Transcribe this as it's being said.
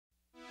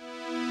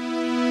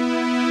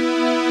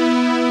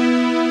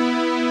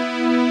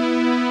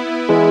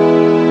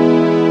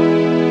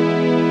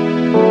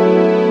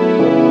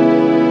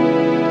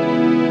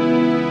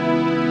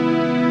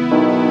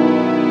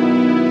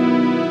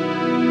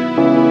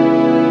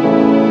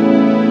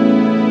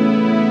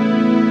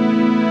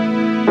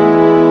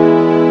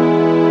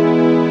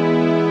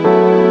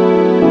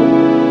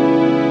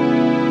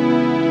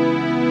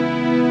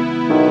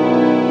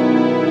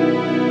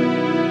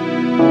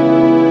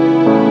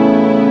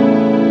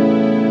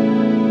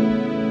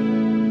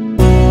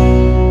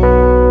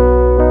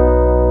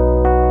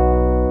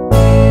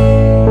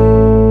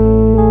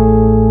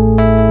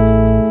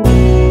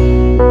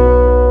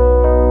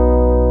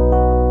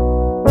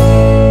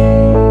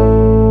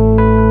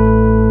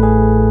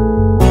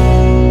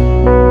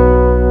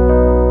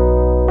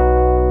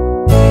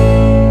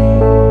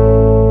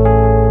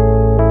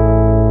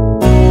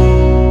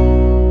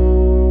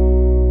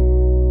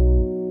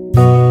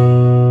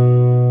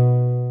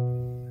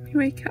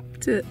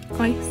to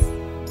ice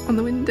on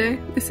the window.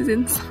 This is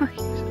inside.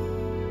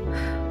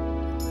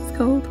 It's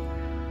cold.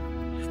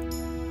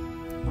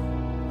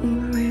 All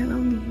the way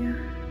along here.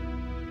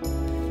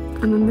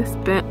 And then this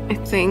bit, I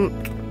think,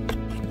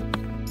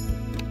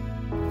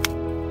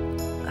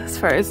 that's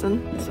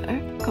frozen, so I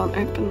can't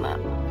open that.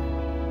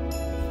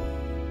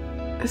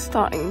 It's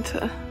starting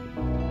to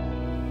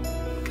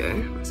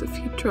go. There's a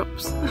few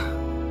drops.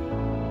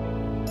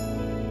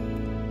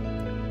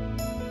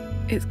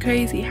 It's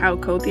crazy how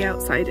cold the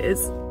outside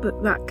is,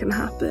 but that can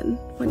happen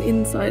when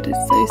inside is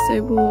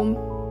so warm.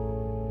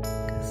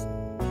 Because,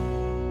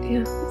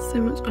 yeah, there's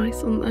so much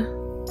ice on there.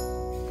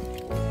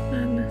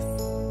 Madness.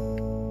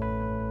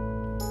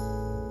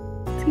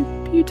 See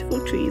the beautiful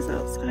trees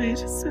outside,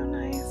 it's so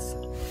nice.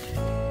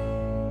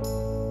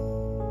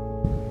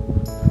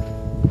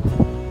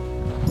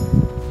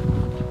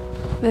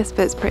 This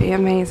bit's pretty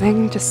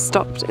amazing. Just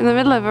stopped in the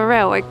middle of a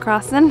railway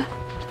crossing.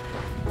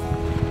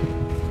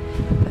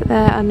 But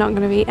there are not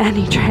going to be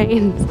any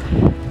trains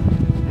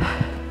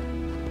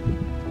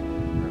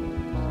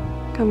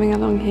coming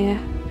along here.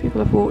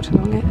 People have walked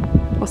along it,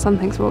 or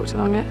something's walked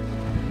along it.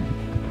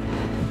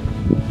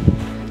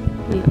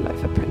 They look like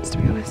footprints, to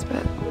be honest,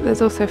 but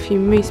there's also a few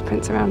moose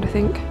prints around, I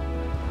think.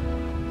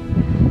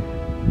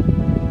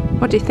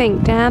 What do you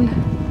think, Dan? I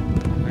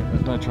think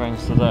there's no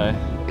trains today.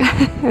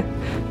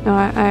 No,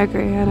 I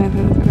agree. I don't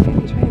think there's going to be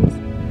any trains.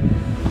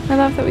 I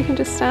love that we can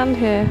just stand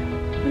here.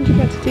 When do you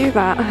get to do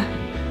that?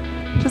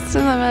 Just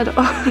in the middle.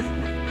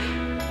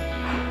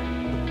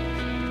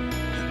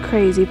 It's a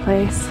crazy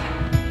place.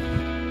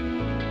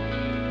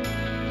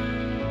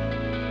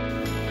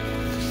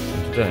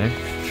 Today,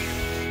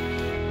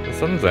 the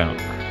sun's out.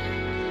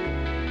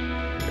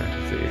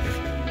 See you.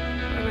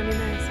 Oh, really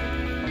nice.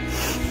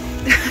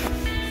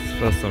 It's the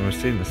first time we've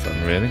seen the sun,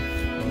 really.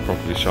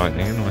 Properly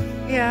shining anyway.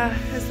 Yeah,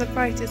 it's the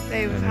brightest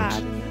day we've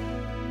had.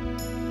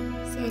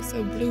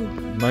 So blue.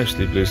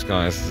 Mostly blue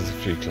skies, there's a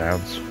few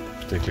clouds,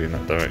 particularly in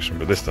that direction,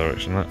 but this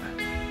direction, look.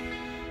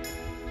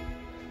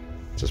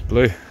 Just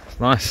blue, it's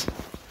nice.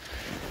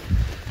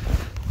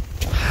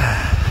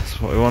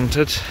 That's what we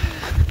wanted.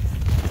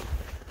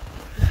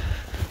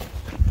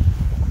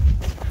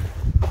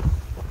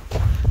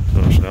 Don't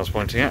know what Chanel's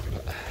pointing at.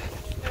 But...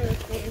 I was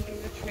pointing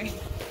from the tree.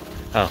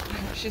 Oh.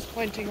 She's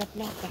pointing up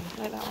nothing,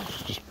 like that one.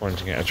 She's just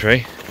pointing at a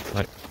tree.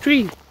 Like,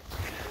 tree!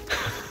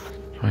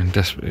 Trying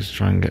desperately to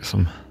try and get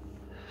some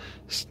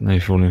snow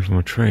falling from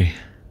a tree.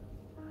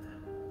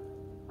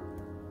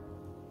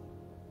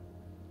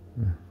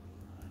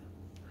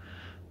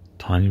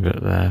 Tiny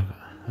bit there.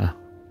 But,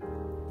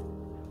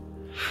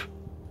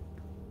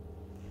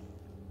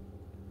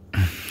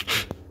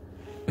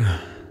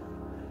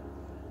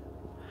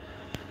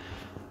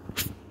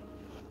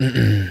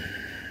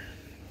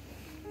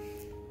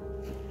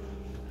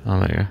 oh,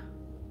 there you go.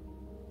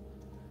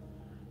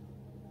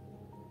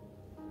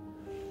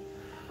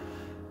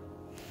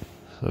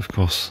 So of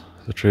course,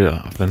 the tree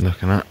that I've been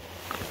looking at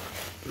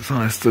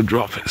decides to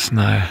drop its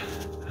snow.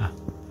 Yeah.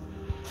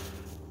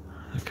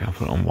 Okay, I'll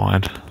put it on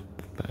wide.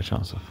 Better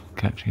chance of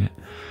catching it.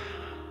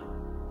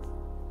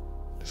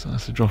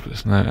 Decides to drop its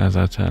snow as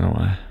I turn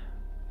away.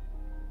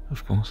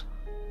 Of course.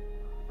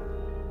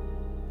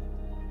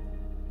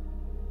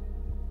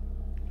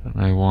 Don't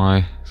know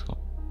why. It's got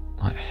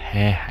like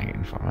hair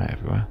hanging from it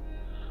everywhere.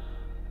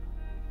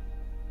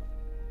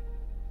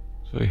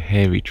 It's a very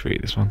hairy tree,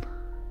 this one.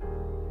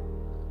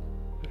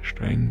 Bit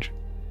strange.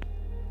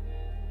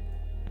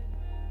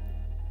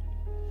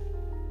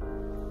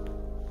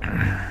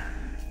 Yeah.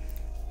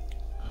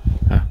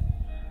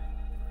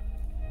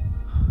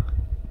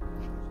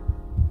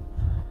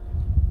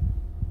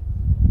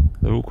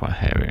 They're all quite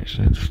hairy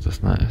actually,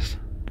 just noticed.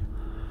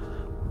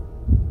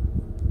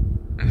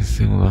 You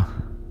see all the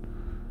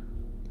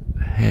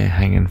hair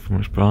hanging from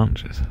its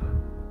branches.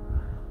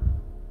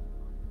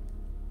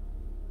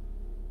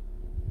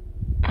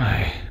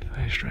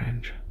 Very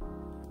strange.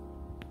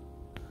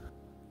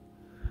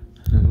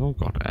 They've all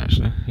got it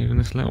actually, even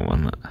this little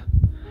one, that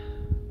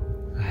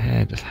the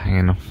hair just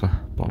hanging off the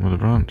bottom of the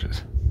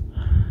branches.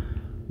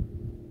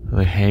 Are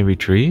they hairy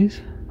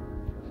trees?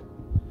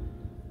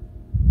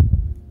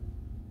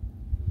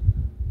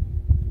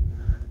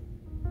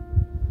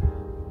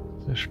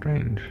 So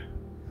strange.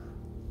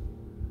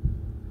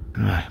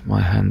 Anyway,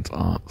 my hands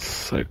are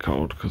so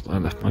cold because I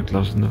left my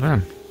gloves in the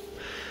van.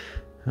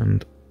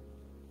 And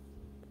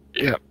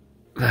yep,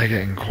 they're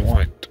getting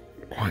quite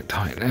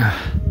tight now.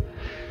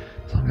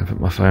 So I'm going to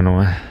put my phone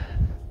away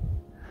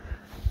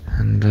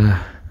and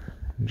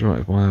enjoy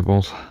it by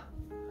eyeballs.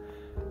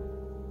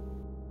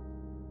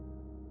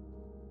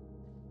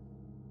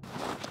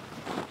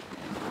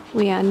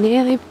 We are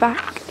nearly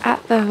back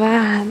at the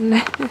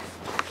van.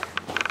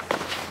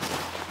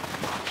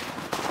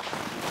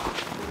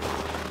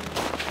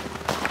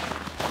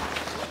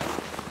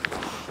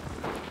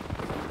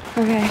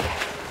 Okay,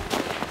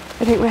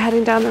 I think we're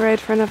heading down the road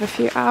for another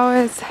few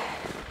hours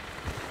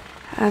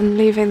and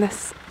leaving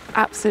this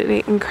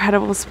absolutely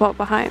incredible spot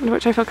behind,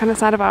 which I feel kind of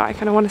sad about. I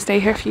kind of want to stay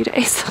here a few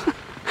days.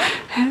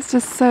 It's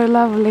just so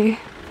lovely.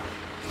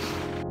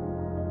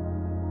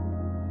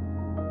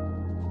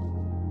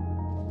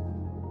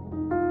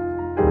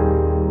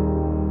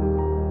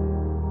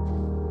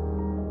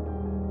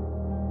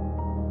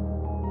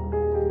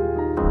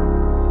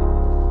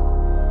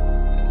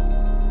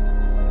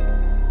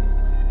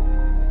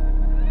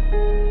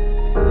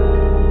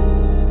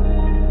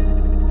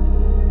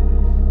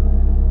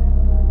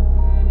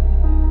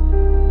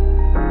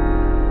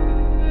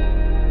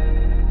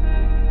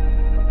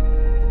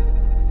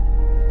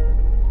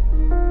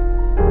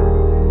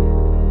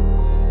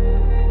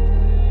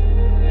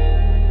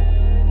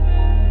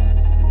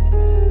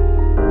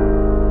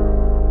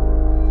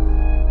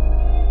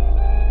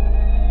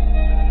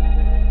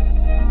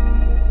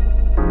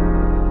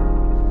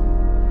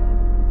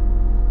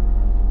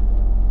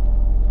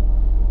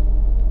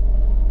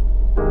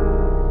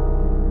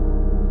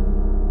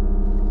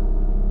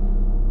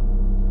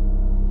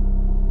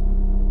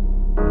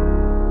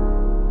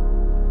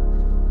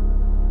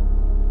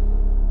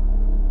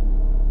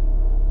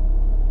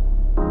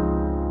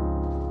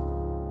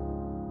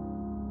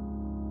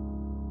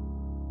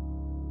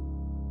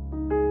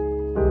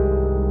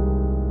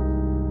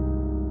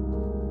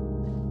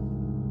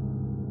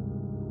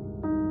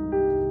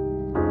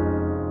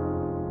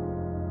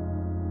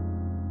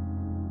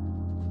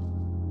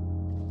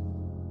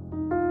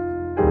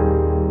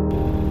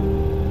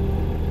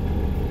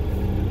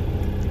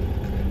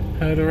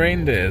 Herd of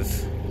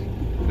reindeers.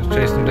 Just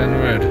chased them down the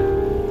road.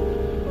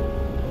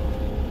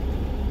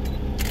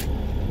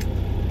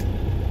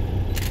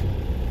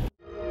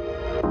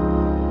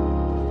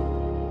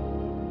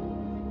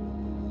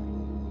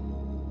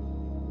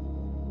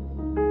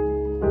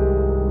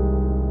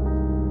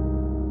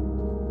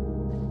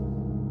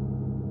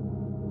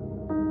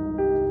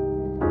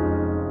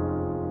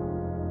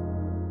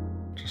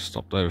 Just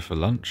stopped over for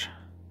lunch.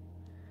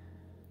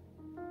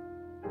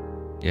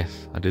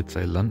 Yes, I did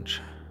say lunch.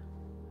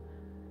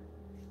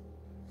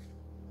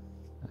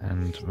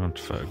 And we want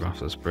to photograph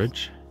this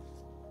bridge.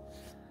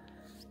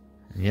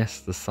 And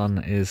yes, the sun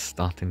is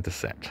starting to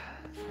set.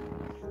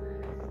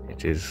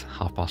 It is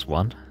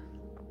 1:30.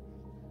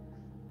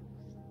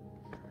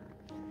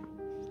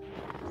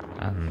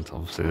 And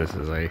obviously this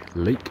is a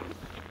lake.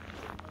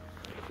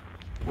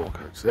 Walk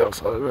out to the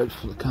outside of the road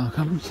before the car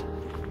comes.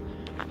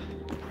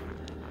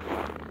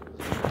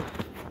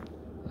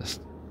 This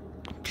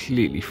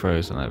completely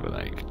frozen over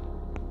lake.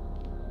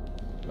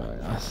 Very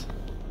nice.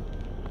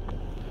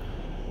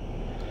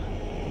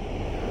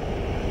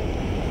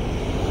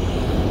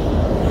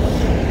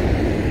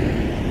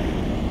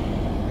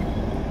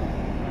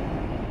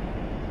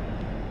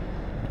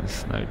 There's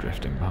snow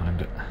drifting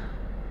behind it.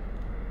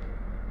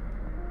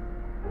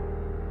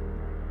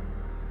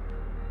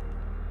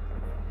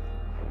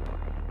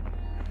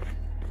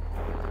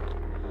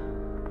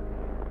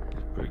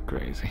 It's pretty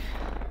crazy.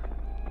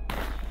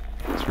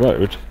 This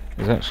road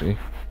is actually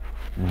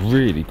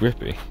really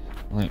grippy.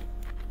 Like,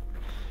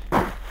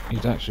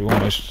 you'd actually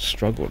almost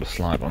struggle to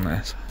slide on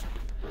this.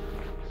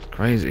 It's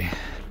crazy.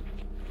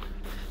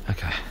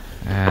 Okay,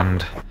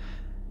 and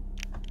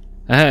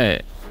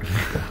hey.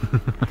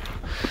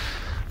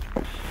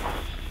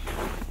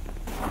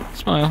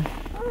 Smile.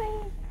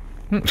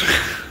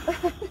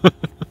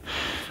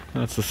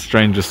 That's the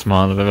strangest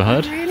smile I've ever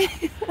heard.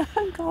 Really?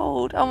 I'm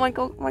cold. Oh my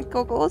god, my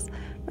goggles,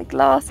 my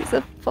glasses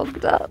are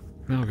fogged up.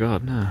 Oh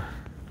god, no.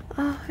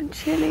 Oh, I'm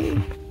chilly.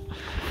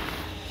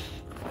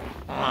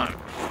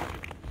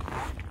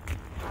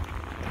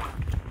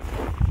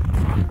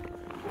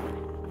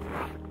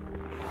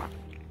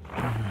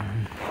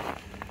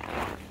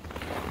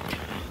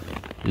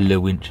 The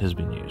winch has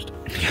been used.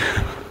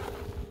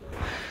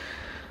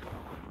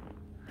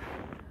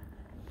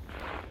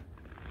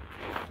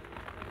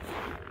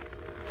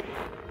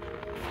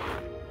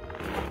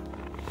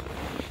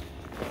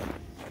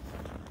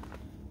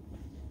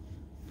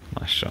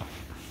 Nice shot.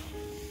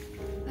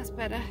 That's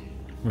better.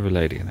 With a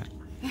lady in it.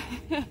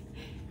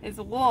 It's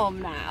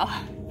warm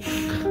now.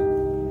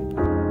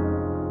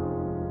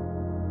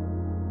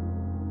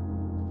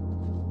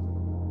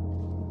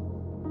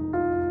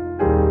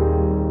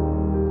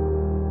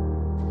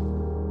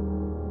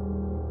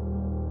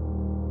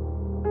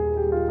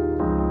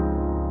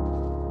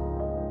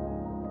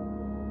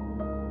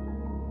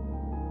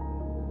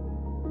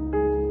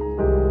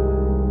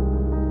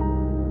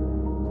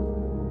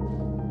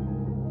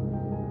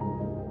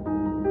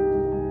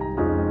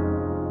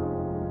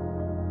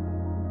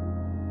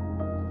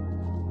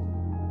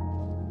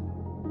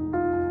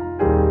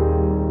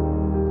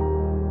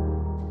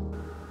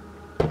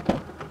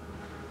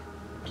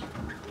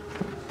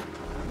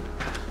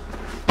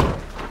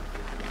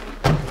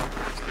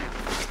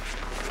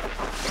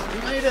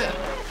 Made it!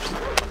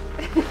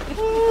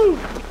 Woo!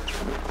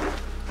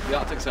 The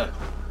Arctic Circle.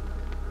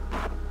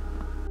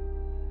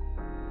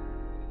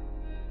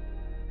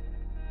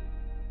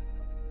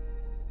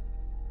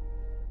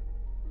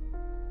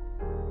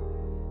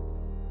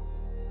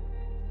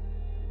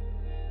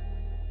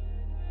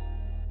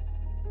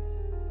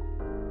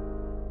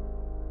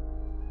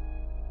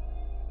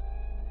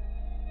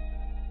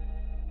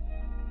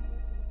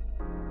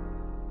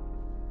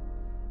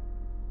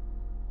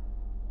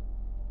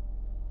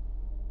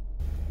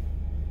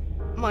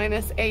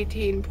 Minus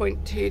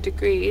 18.2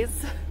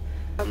 degrees.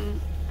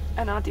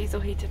 And our diesel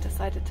heater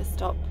decided to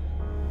stop